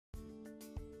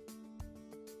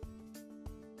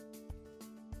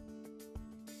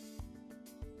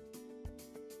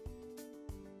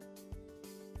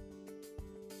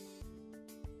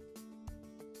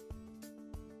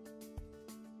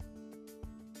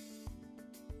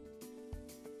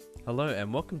Hello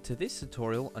and welcome to this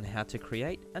tutorial on how to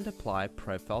create and apply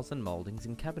profiles and moldings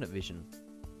in Cabinet Vision.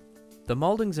 The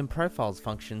Moldings and Profiles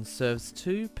function serves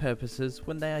two purposes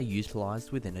when they are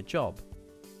utilised within a job.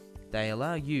 They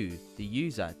allow you, the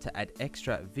user, to add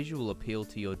extra visual appeal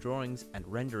to your drawings and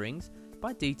renderings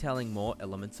by detailing more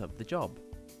elements of the job.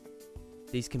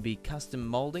 These can be custom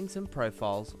moldings and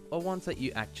profiles or ones that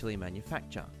you actually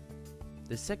manufacture.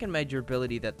 The second major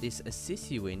ability that this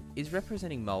assists you in is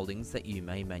representing moldings that you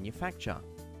may manufacture.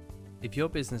 If your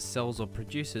business sells or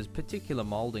produces particular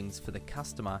moldings for the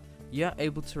customer, you are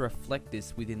able to reflect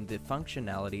this within the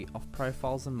functionality of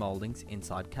profiles and moldings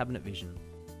inside Cabinet Vision.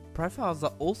 Profiles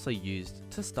are also used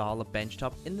to style a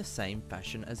benchtop in the same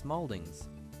fashion as moldings,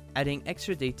 adding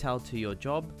extra detail to your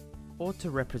job or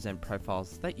to represent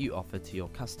profiles that you offer to your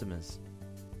customers.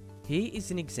 Here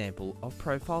is an example of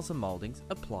profiles and moldings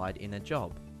applied in a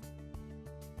job.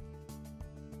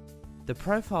 The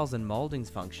Profiles and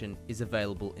Moldings function is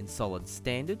available in Solid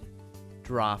Standard,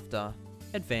 Drafter,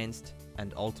 Advanced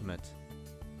and Ultimate.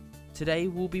 Today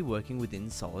we'll be working within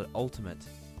Solid Ultimate.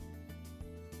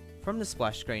 From the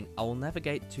splash screen, I will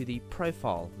navigate to the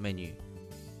Profile menu.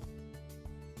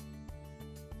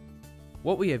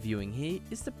 What we are viewing here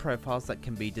is the profiles that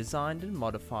can be designed and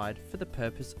modified for the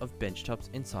purpose of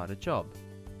benchtops inside a job.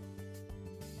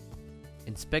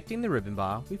 Inspecting the ribbon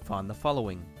bar, we find the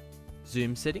following: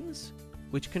 Zoom settings,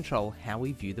 which control how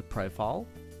we view the profile,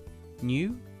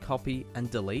 New, Copy and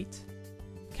Delete,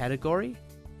 Category,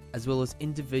 as well as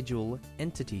individual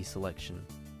entity selection.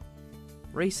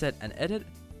 Reset and Edit.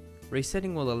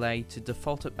 Resetting will allow you to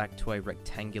default it back to a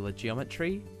rectangular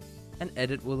geometry, and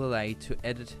Edit will allow you to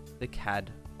edit the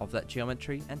CAD of that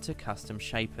geometry and to custom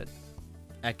shape it.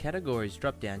 Our Categories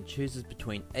drop-down chooses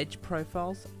between edge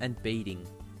profiles and beading.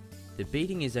 The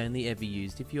beading is only ever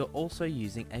used if you are also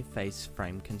using a face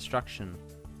frame construction.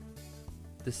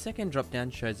 The second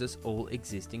drop-down shows us all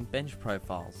existing bench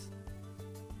profiles.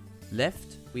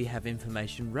 Left, we have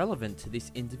information relevant to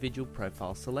this individual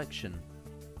profile selection.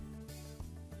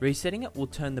 Resetting it will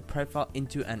turn the profile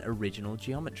into an original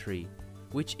geometry,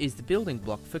 which is the building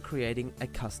block for creating a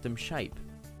custom shape.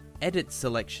 Edit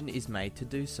selection is made to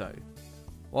do so.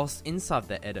 Whilst inside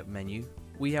the Edit menu,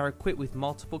 we are equipped with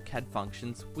multiple CAD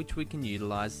functions which we can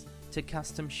utilize to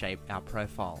custom shape our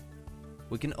profile.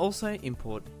 We can also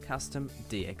import custom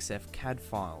DXF CAD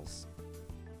files.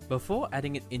 Before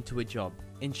adding it into a job,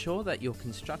 ensure that your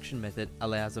construction method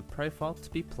allows a profile to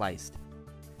be placed,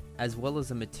 as well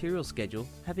as a material schedule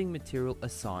having material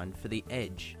assigned for the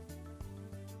edge.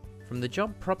 From the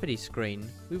Job Property screen,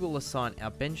 we will assign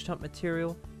our benchtop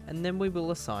material and then we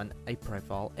will assign a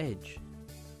profile edge.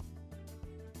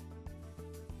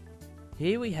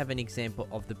 Here we have an example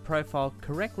of the profile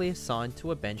correctly assigned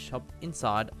to a benchtop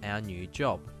inside our new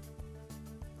job.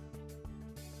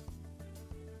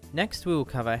 Next we will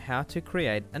cover how to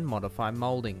create and modify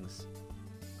moldings.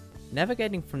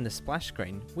 Navigating from the splash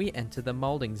screen, we enter the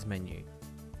Moldings menu.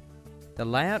 The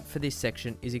layout for this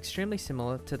section is extremely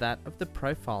similar to that of the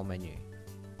Profile menu.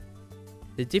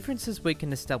 The differences we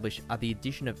can establish are the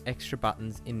addition of extra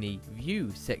buttons in the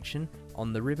View section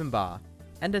on the ribbon bar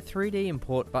and a 3D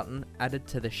import button added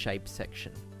to the Shape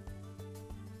section.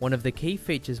 One of the key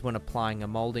features when applying a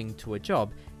molding to a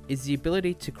job is the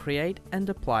ability to create and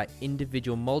apply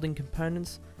individual molding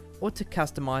components or to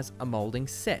customize a molding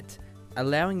set,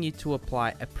 allowing you to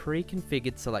apply a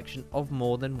pre-configured selection of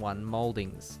more than one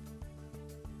moldings.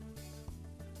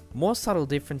 More subtle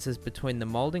differences between the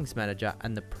Moldings Manager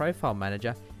and the Profile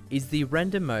Manager is the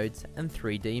render modes and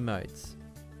 3D modes.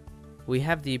 We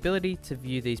have the ability to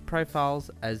view these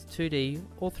profiles as 2D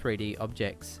or 3D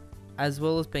objects, as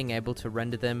well as being able to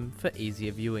render them for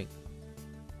easier viewing.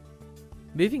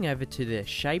 Moving over to the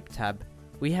Shape tab,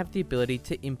 we have the ability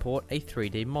to import a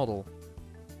 3D model.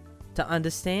 To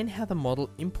understand how the Model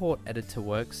Import Editor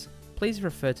works, please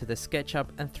refer to the SketchUp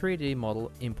and 3D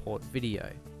Model Import video.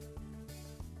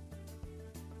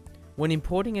 When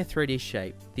importing a 3D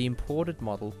shape, the imported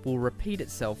model will repeat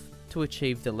itself to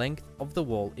achieve the length of the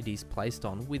wall it is placed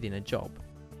on within a job.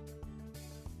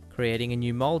 Creating a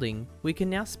new molding, we can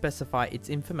now specify its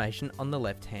information on the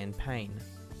left-hand pane.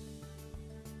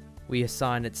 We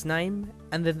assign its name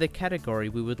and then the category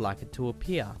we would like it to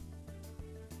appear.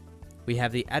 We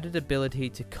have the added ability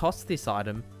to cost this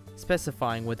item,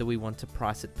 specifying whether we want to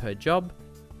price it per job,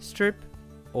 strip,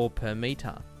 or per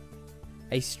meter.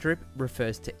 A strip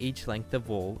refers to each length of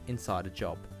wall inside a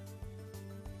job.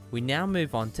 We now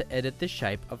move on to edit the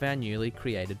shape of our newly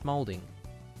created molding.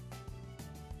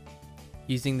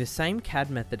 Using the same CAD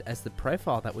method as the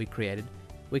profile that we created,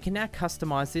 we can now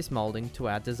customize this molding to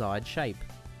our desired shape.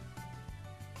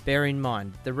 Bear in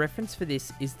mind, the reference for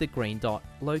this is the green dot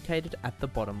located at the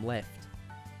bottom left.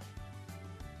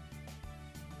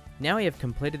 Now we have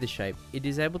completed the shape, it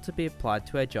is able to be applied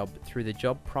to our job through the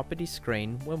job property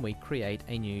screen when we create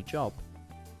a new job.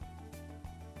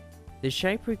 The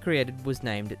shape we created was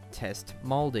named Test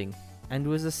Molding and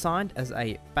was assigned as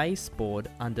a baseboard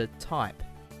under Type.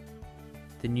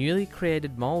 The newly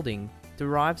created molding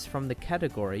derives from the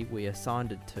category we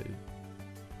assigned it to.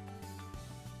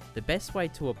 The best way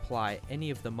to apply any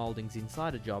of the moldings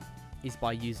inside a job is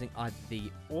by using either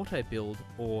the Auto Build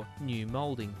or New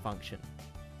Molding function.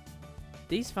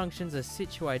 These functions are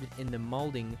situated in the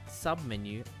Molding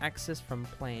submenu accessed from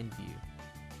Plan View.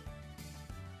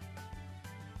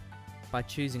 By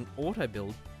choosing Auto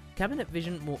Build, Cabinet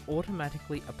Vision will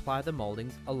automatically apply the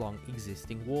moldings along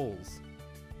existing walls.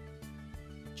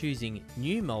 Choosing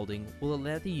New Molding will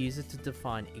allow the user to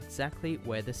define exactly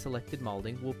where the selected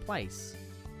molding will place.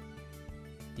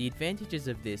 The advantages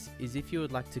of this is if you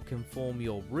would like to conform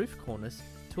your roof cornice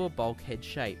to a bulkhead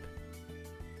shape.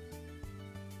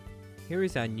 Here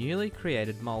is our newly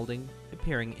created molding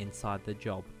appearing inside the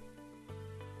job.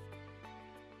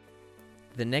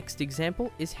 The next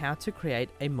example is how to create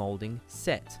a molding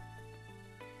set.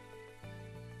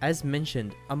 As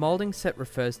mentioned, a molding set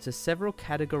refers to several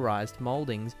categorized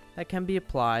moldings that can be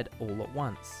applied all at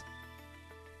once.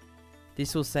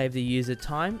 This will save the user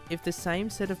time if the same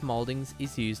set of moldings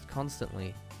is used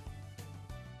constantly.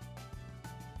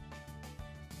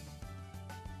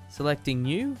 Selecting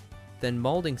New, then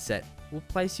Molding Set will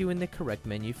place you in the correct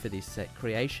menu for this set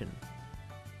creation.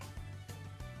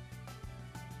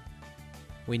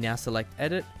 We now select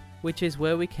Edit, which is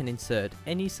where we can insert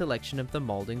any selection of the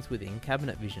moldings within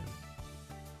Cabinet Vision.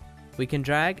 We can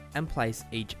drag and place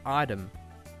each item,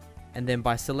 and then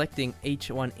by selecting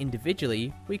each one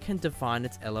individually, we can define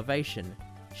its elevation,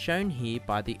 shown here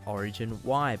by the Origin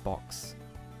Y box.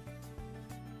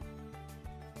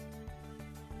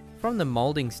 From the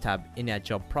Moldings tab in our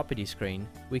Job Property screen,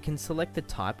 we can select the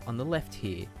type on the left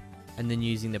here, and then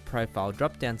using the Profile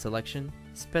drop-down selection,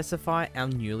 specify our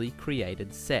newly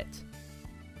created set.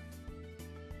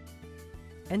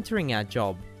 Entering our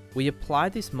job, we apply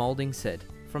this molding set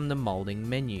from the Molding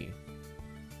menu.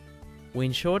 We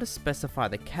ensure to specify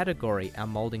the category our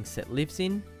molding set lives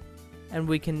in, and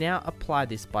we can now apply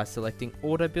this by selecting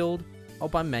Auto Build or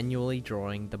by manually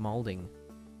drawing the molding.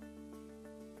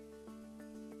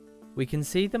 We can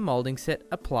see the molding set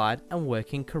applied and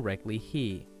working correctly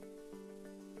here.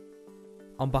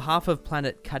 On behalf of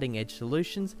Planit Cutting Edge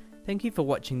Solutions, thank you for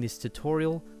watching this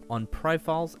tutorial on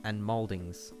profiles and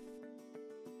moldings.